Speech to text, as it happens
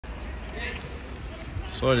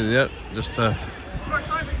Sorry there, just a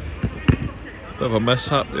bit of a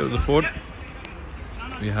mishap there with the phone.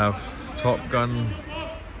 We have Top Gun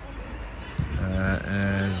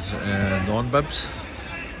as non-bibs,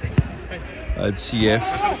 and CF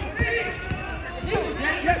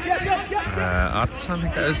Artisan, I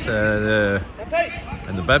think it is,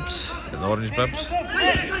 and the bibs, the orange bibs.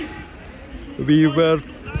 We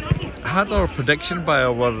had our prediction by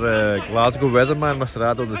our Glasgow weatherman, Mr.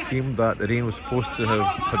 Addo the Seam, that the rain was supposed to have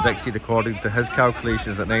predicted according to his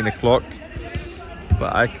calculations at 9 o'clock.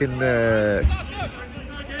 But I can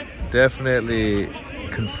definitely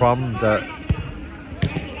confirm that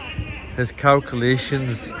his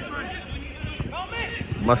calculations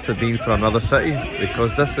must have been for another city,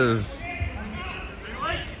 because this is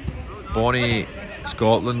bonny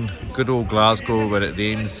Scotland, good old Glasgow, where it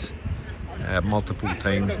rains multiple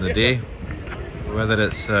times in a day. Whether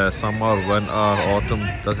it's summer, winter, autumn,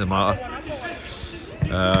 doesn't matter.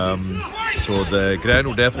 So the ground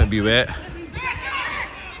will definitely be wet.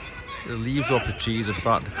 The leaves off the trees are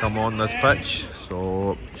starting to come on this pitch,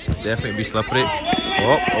 so definitely be slippery.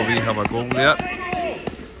 Oh, we have a goal there.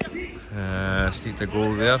 Sneaked a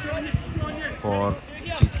goal there for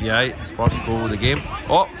GTI, first goal of the game.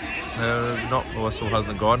 Oh, no, the whistle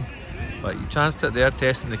hasn't gone, but you chanced it there,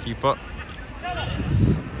 testing the keeper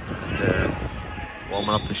and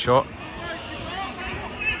warming up the shot.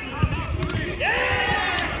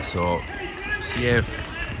 So CF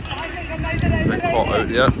a bit caught out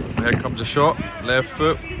there. Here comes a shot, left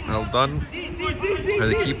foot, well done by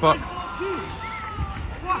the keeper.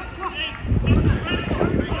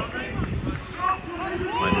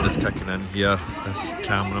 Mind is kicking in here. This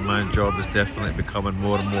cameraman job is definitely becoming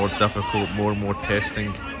more and more difficult, more and more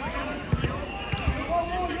testing.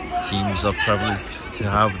 Teams are privileged to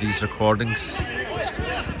have these recordings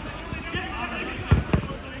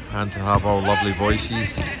and to have our lovely voices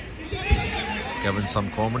giving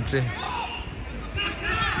some commentary.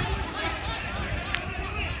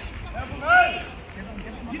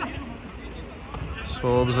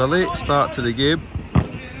 So it was a late start to the game.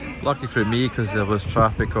 Lucky for me, because there was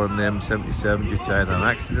traffic on the M77 due to either an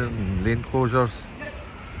accident and lane closures.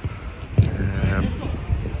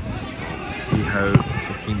 See how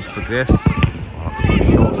the teams progress. Some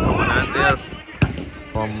shots coming in there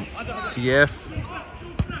from CF,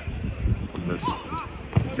 from the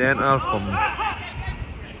centre, from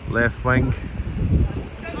left wing.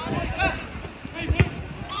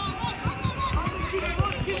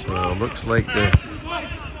 So it looks like the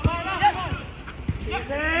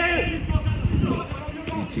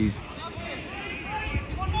GT's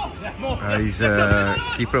his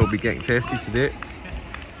keeper will be getting tested today.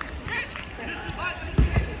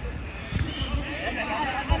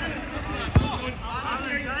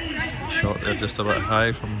 Shot there just a bit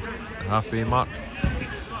high from the halfway mark.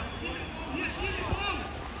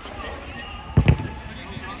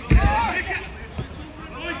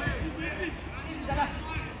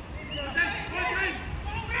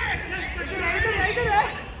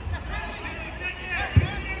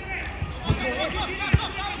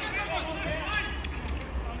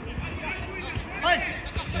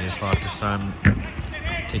 Afristan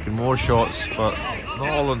taking more shots, but not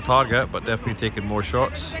all on target, but definitely taking more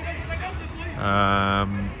shots.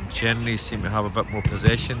 Generally seem to have a bit more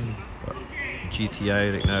possession, but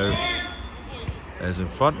GTI right now is in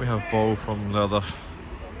front. We have ball from the other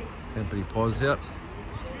temporary pause there,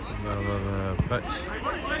 from the other pitch.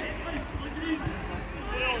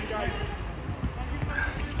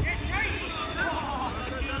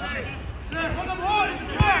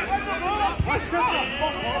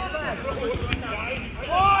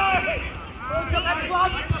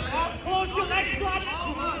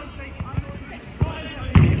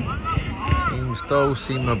 Teams still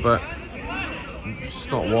seem a bit, it's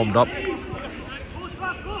not warmed up, bit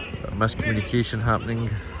of miscommunication happening.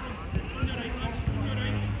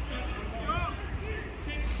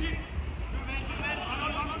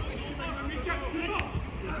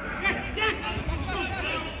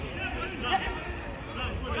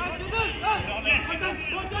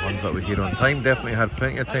 Ones that were here on time definitely had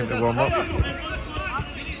plenty of time to warm up.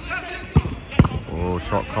 Oh,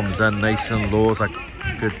 shot comes in nice and low. It's a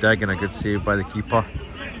good dig and a good save by the keeper.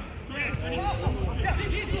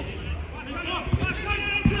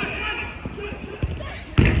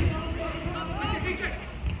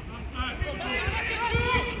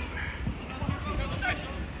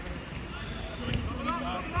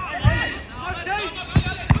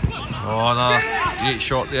 Oh, another great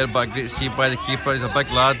shot there, but a great save by the keeper. He's a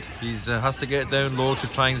big lad. He has to get it down low to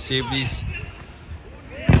try and save these. So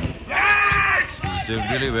he's doing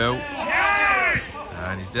really well,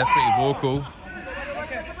 and he's definitely vocal.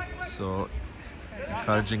 so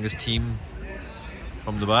encouraging his team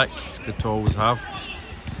from the back. It's good to always have.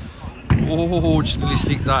 Oh, just nearly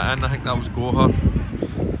sneaked that in. I think that was Goher.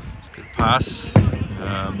 Good pass,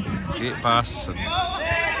 great pass, and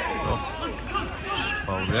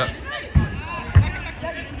foul there.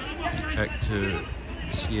 Kick to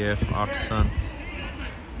CF Artisan.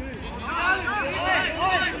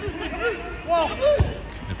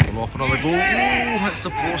 Can they pull off another goal? Oh, hits the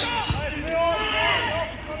post.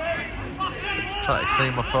 Try to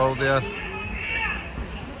claim a foul there.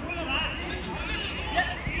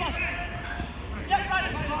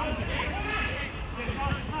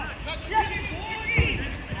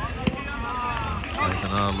 Tries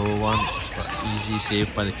another low one, but easy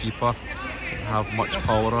save by the keeper. Didn't have much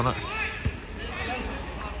power on it.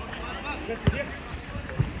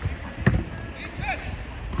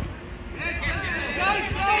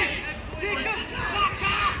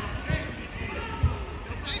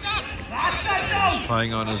 He's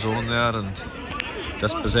trying on his own there and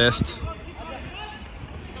dispossessed.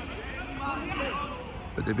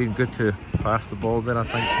 But they've been good to pass the ball there, I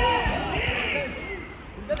think.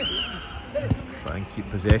 Try and keep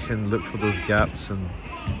possession, look for those gaps and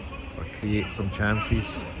or create some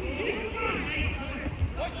chances.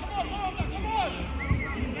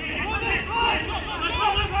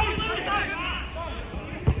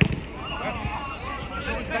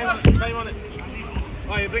 Time on it.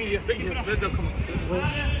 Oh, you bring it. Let them come on.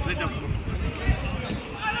 Let them come on.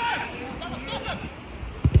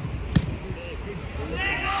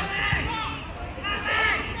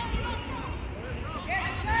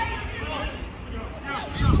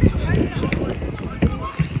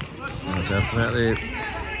 Definitely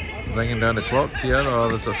bringing down the clock here, or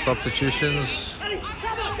there's a substitutions.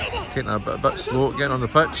 Taking a bit slow getting on the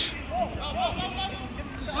pitch.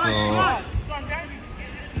 So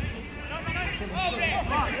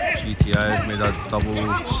GTI has made a double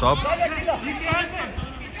sub.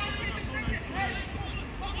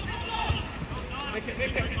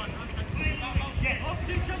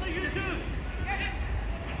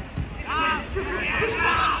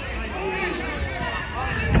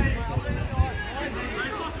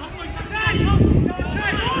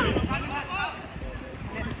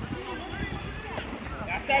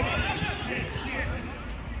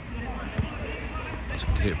 It's a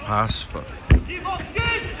great pass, but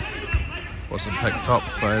wasn't picked up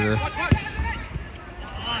by the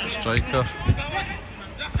striker.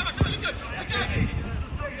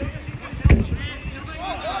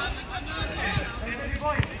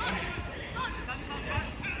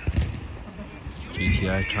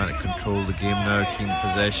 GTI trying to control the game now, keeping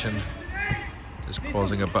possession, just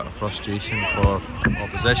causing a bit of frustration for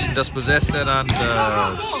opposition. Dispossessed it and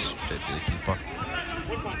straight to the keeper.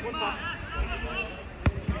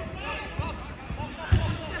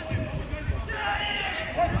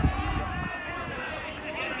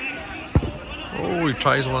 Oh, he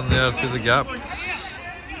tries one there through the gap,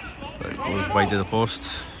 but it goes wide of the post.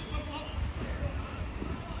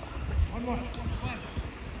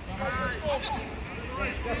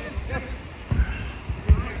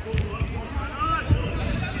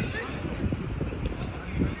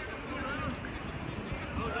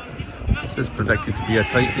 This is predicted to be a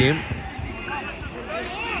tight game.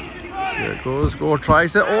 Here it goes. Go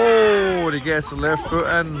tries it. Oh, and he gets the left foot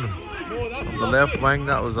in from the left wing.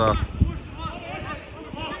 That was a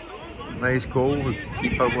nice goal. The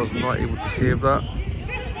keeper was not able to save that.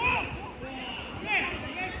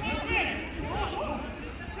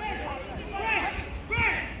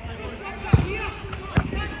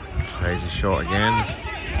 Tries his shot again.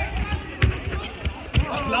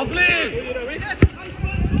 That's lovely!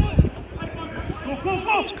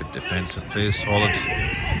 It's good defensive play, solid.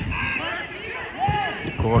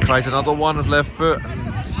 Gore tries another one with left foot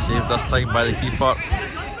and saved this time by the keeper.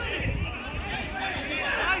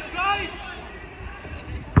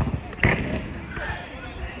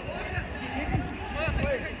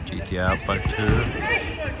 GTI up by 2,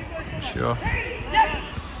 I'm sure.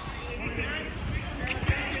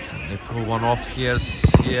 They pull one off here,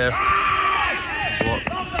 CF blocked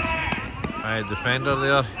by a defender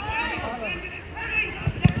there.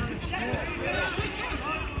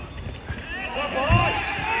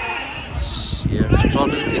 CF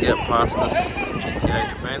struggling to get past this GTI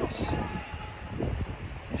defence.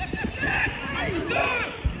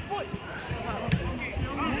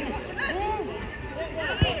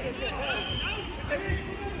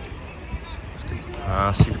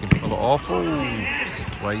 See if we can pull it off. Oh,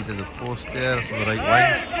 just wide of the post there from the right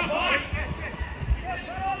wing.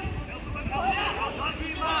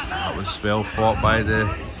 That was well fought by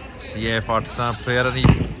the CF Artisan player, and he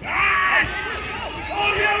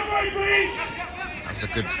That's a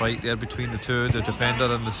good fight there between the two, the defender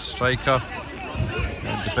and the striker.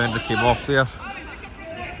 And the defender came off there.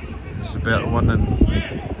 This is a better one and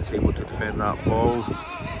is able to defend that ball.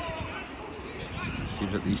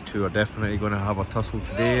 Seems that these two are definitely going to have a tussle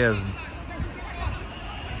today, as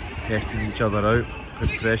testing each other out,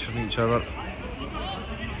 putting pressure on each other.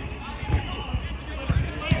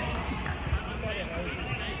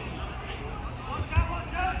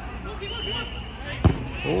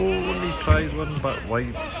 Oh, only tries one but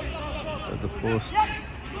wide at the post.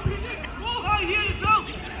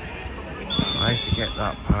 Tries to get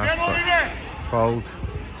that pass but fouled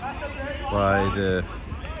by the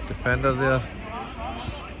defender there.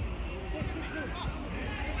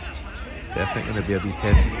 It's definitely going to be a wee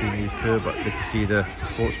test between these two, but good to see the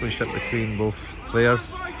sportsmanship between both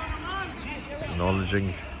players,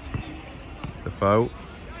 acknowledging the foul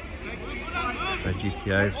by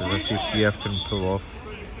GTI, so let's see if CF can pull off.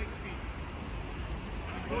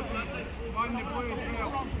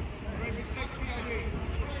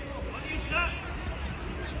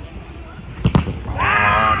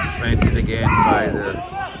 Defended again by the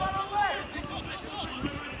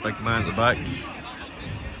big man at the back.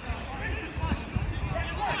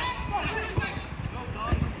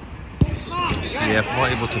 CF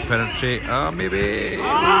not able to penetrate. Maybe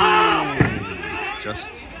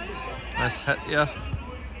just nice hit there.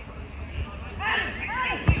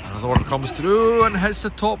 Another one comes through and hits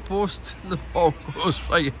the top post. The ball goes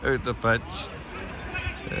right out the pitch.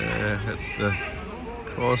 Hits the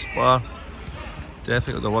crossbar.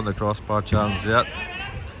 Definitely won the crossbar challenge there.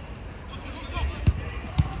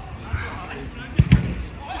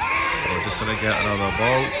 We're just going to get another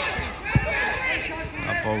ball.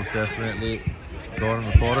 That ball's definitely gone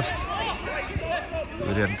in the Forest.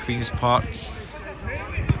 We're in Queen's Park,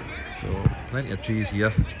 so plenty of trees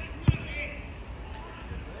here.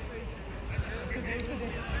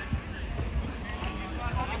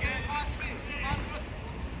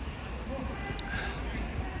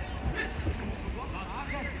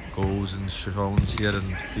 Goals and surrounds here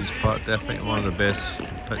in Queen's Park, definitely one of the best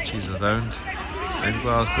pitches around in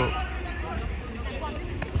Glasgow.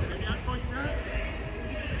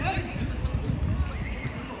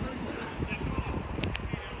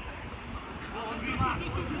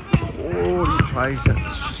 Oh, he tries it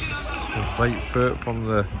with right foot from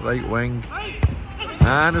the right wing,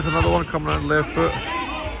 and there's another one coming on left foot.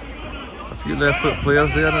 A few left foot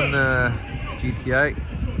players there in GTI.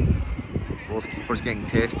 Both keepers getting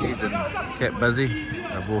tested and kept busy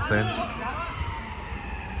at both ends.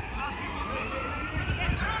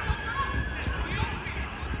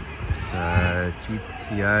 It's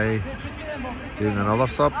GTI doing another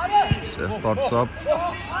sub. It's a third sub.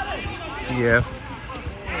 CF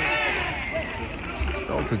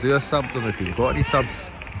still to do a sub. Don't know if he's got any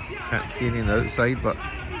subs. Can't see any on the outside, but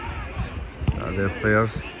they're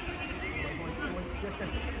players.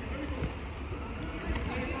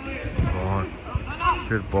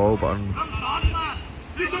 Good ball, but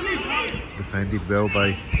defended well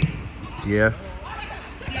by CF.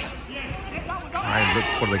 Try and look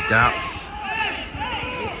for the gap.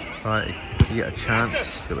 Try to create a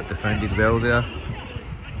chance. They were defended well there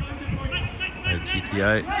by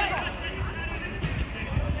GTI.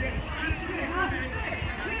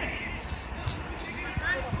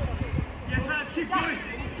 Keep going,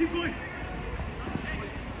 keep going.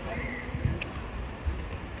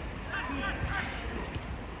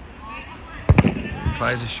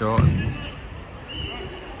 Tries a shot and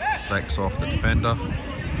breaks off the defender.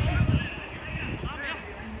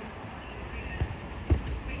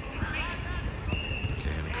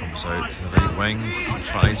 Again, comes out to the right wing,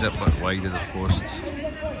 tries it but wide of the post.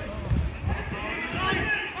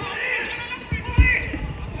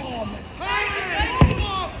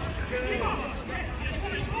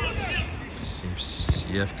 Seems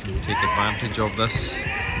CF can take advantage of this.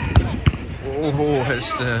 Oh,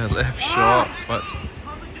 it's the left shot, but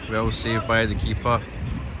well saved by the keeper.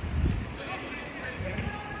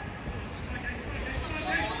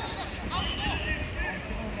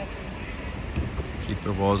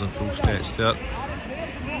 Keeper was in full stretch there.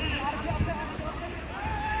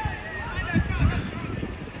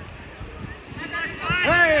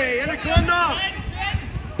 Hey, in the corner!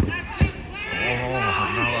 Oh,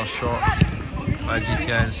 another shot by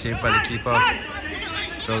GTI and saved by the keeper.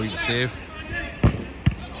 Brilliant save.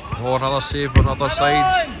 Oh, another save on the other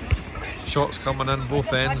side. Shots coming in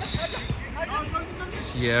both ends.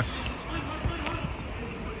 CF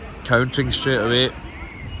countering straight away.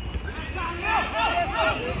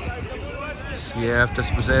 CF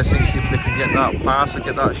dispossessing, see if they can get that pass and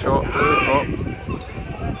get that shot through. Oh,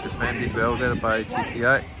 defended well there by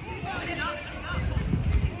GTI.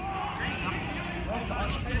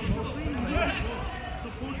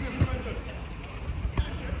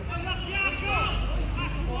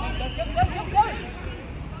 The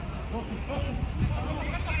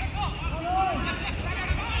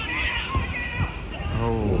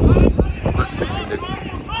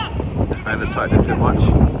defender tried to do too much.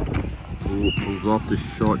 Pulls off the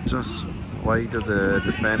shot just wide of the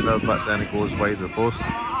defender, but then it goes wide of the post.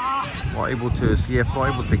 Not able to, CF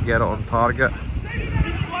not able to get it on target.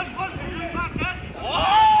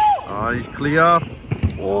 Oh, he's clear.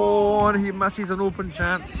 Oh, and he misses an open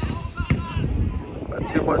chance. Bit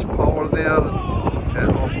too much power there. Hit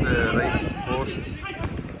off the right post.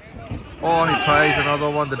 Oh, he tries another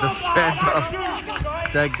one. The defender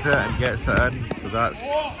digs it and gets it in. So that's...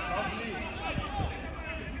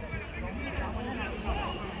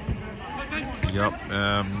 Yup,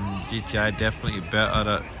 GTI definitely better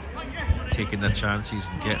at taking the chances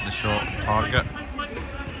and getting the shot on target.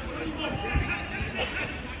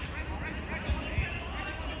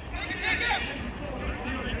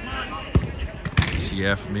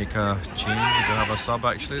 CF make a change. We're gonna have a sub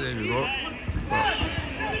actually. There we go. Got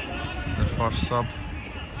the first sub.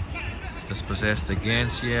 Dispossessed again,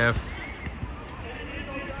 CF.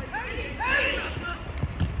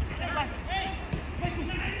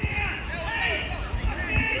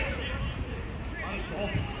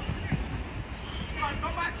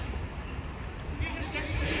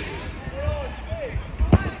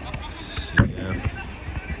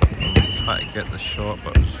 Try to get the shot,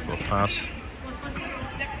 but it was for a pass.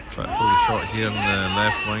 Try to pull the shot here in the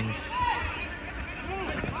left wing.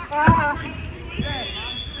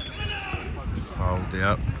 Fouled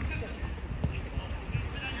there.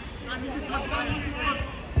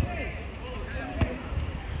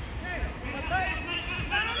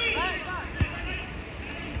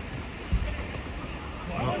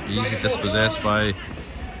 Oh, easy dispossessed by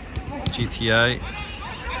GTI.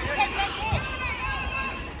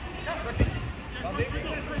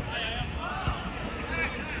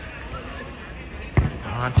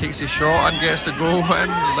 And takes a shot and gets the goal in,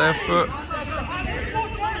 left foot.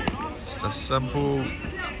 Just a simple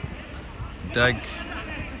dig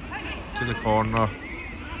to the corner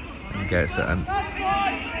and gets it in.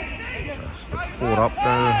 Just about 4 up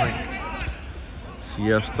now, I think.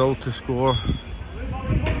 CF still to score.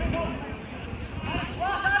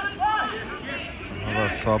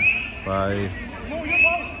 Another sub by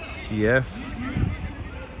CF.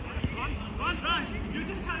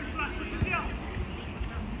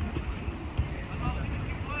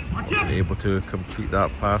 Able to complete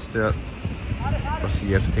that pass there for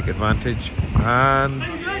CF to take advantage, and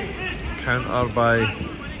counter by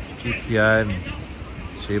GTI and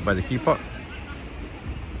saved by the keeper.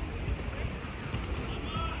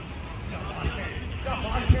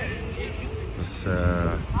 This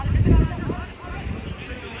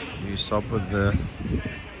new sub with the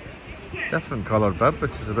different coloured bib,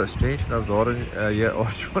 which is a bit strange. That was the orange,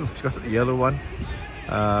 orange one. It's got the yellow one.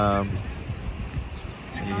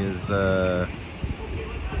 He is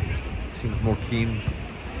seems more keen,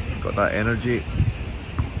 got that energy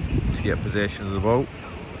to get possession of the ball.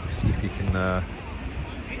 See if he can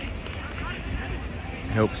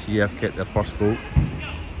help CF get their first goal.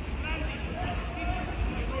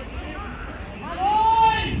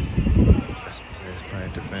 Dispossessed by a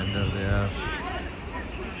defender there,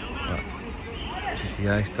 but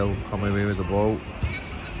GTI still coming away with the ball.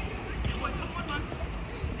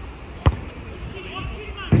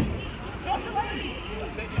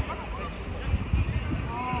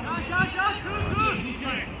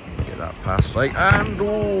 Pass right, and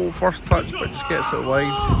oh, first touch, but just gets it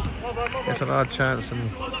wide. Gets another chance,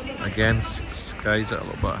 and again skies it a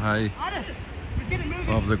little bit high.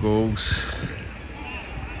 Love the goals.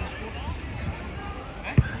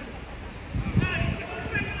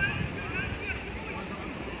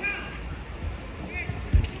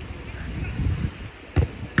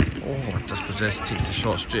 Oh, dispossessed, takes the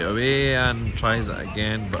shot straight away and tries it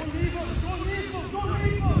again, but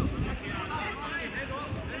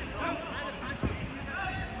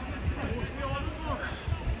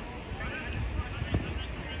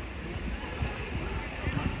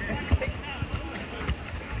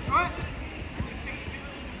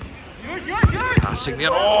passing there.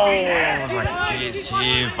 Oh, it was a great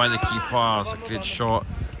save by the keeper. It's a great shot.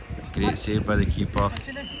 Great save by the keeper.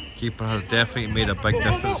 Keeper has definitely made a big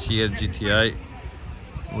difference here in GTI.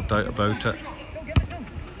 No doubt about it.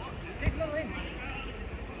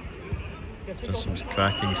 Just some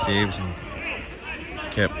cracking saves and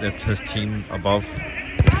kept his team above.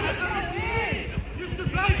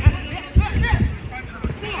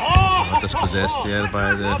 Dispossessed here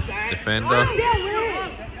by the defender.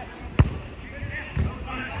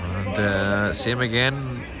 And same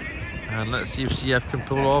again, and let's see if CF can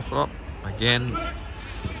pull off. Again,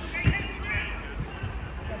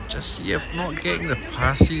 just not getting the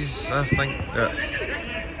passes. I think that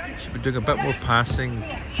should be doing a bit more passing.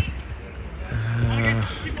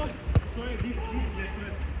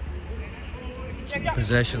 Keep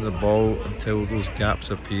possession of the ball until those gaps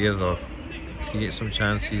appear or create some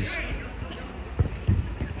chances.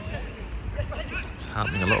 It's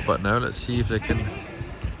happening a little bit now. Let's see if they can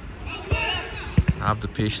have the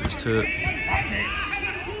patience to it.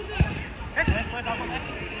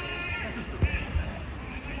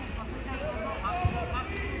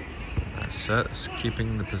 That's it. It's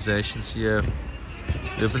keeping the possession here.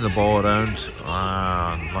 Moving the ball around.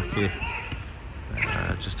 Unlucky.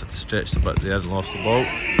 Just had to stretch a bit there and lost the ball.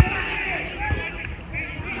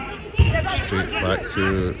 Straight back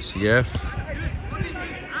to CF.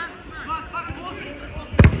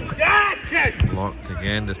 Locked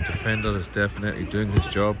again. This defender is definitely doing his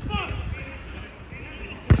job.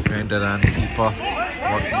 Defender and keeper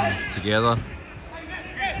working together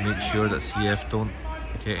to make sure that CF don't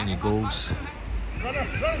get any goals.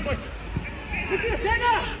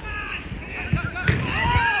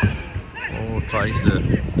 Oh, tries the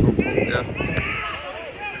top hook there.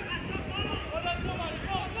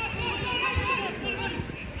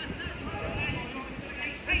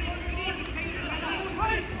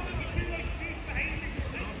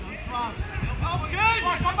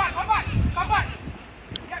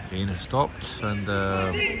 Again is stopped, and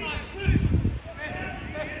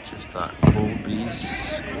just that cold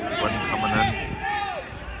breeze, wind coming in.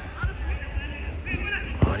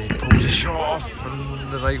 He pulls a shot off from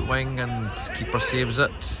the right wing and his keeper saves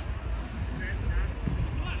it.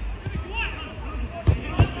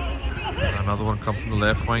 Another one comes from the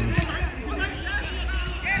left wing.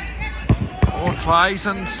 Oh, tries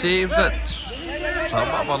and saves it. So a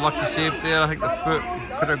bit of a lucky save there. I think the foot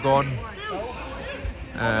could have gone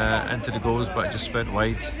into the goals, but it just went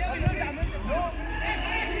wide.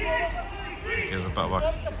 There's a bit of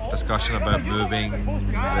a discussion about moving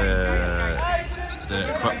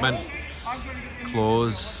the equipment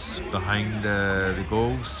close behind the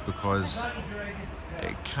goals, because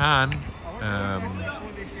it can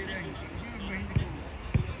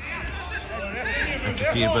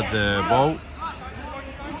interfere with the ball.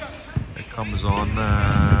 It comes on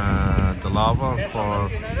the lava for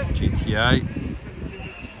GTI.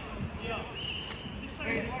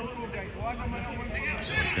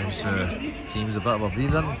 So it gives teams a bit of a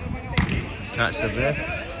breather, catch their breath.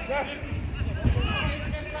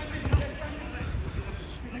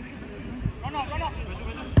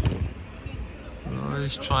 Oh,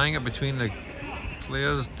 he's trying it between the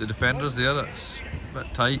players, the defenders there. It's a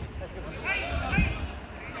bit tight.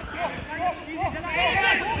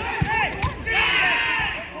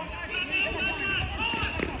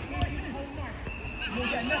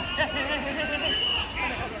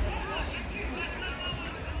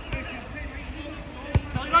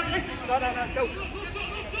 Go.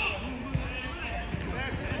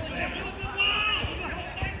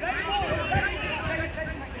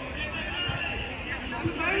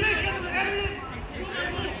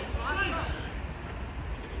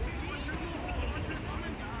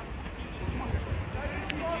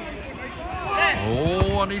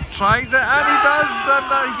 Oh, and he tries it, and he does, and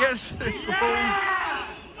he gets the goal.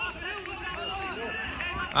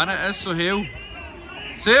 And it is Sohail.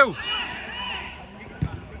 Sohail!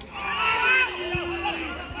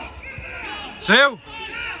 Sohail!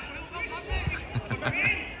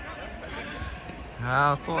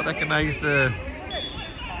 I thought I recognised the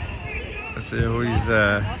Sohail.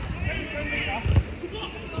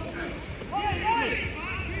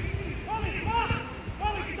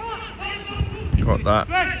 He's got that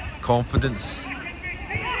confidence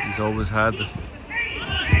he's always had.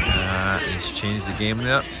 He's changed the game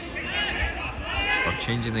there, or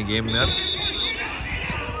changing the game there,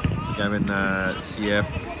 giving CF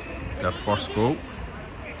their first goal.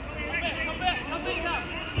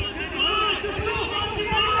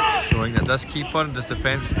 Showing that this keeper and this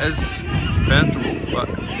defence is penetrable, but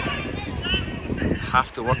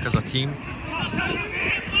have to work as a team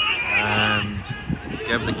and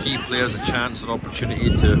give the key players a chance or opportunity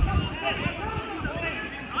to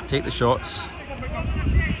take the shots.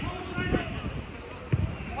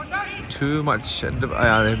 Too much, there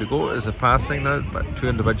we go, is the passing now, but too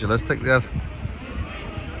individualistic there.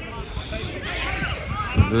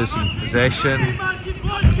 Losing possession.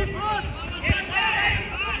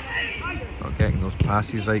 Not getting those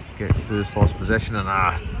passes right, get through his first possession, and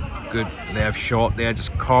good left shot there,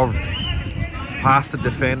 just curved past the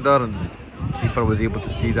defender, and the keeper was able to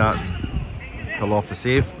see that and pull off the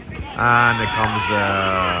save. And it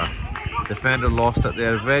comes, defender lost it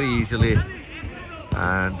there very easily,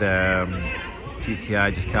 and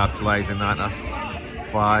TTI just capitalising that. That's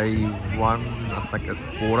 5-1. I think it's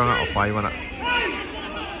 4 in it or 5 in it.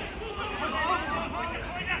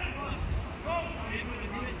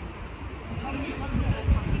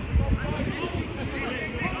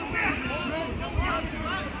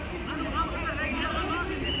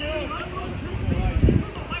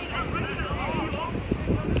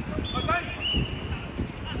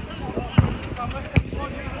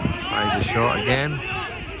 Tries a shot again.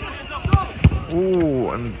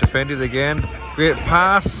 Oh, and defended again. Great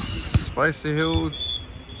pass by Sahil.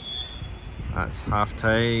 That's half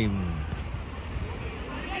time.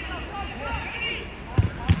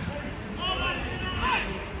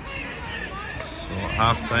 So at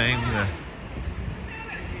half time, the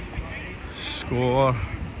score.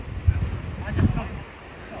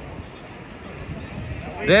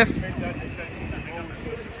 Ref?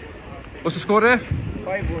 What's the score, Ref?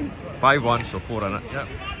 5-1. 5-1, so 4 in it. Yep.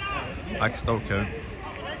 I can still count.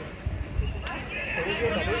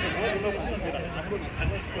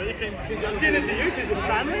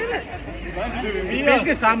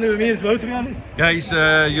 Basically family with me as well, to be honest. Guys,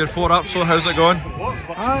 you're 4 up, so how's it going?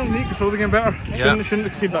 I need to control the game better. Yeah. Shouldn't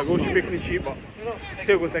exceed that goal, should be clean sheet, but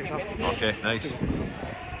see how it goes second half. Okay, nice.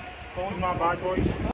 Phone's my bad, boys.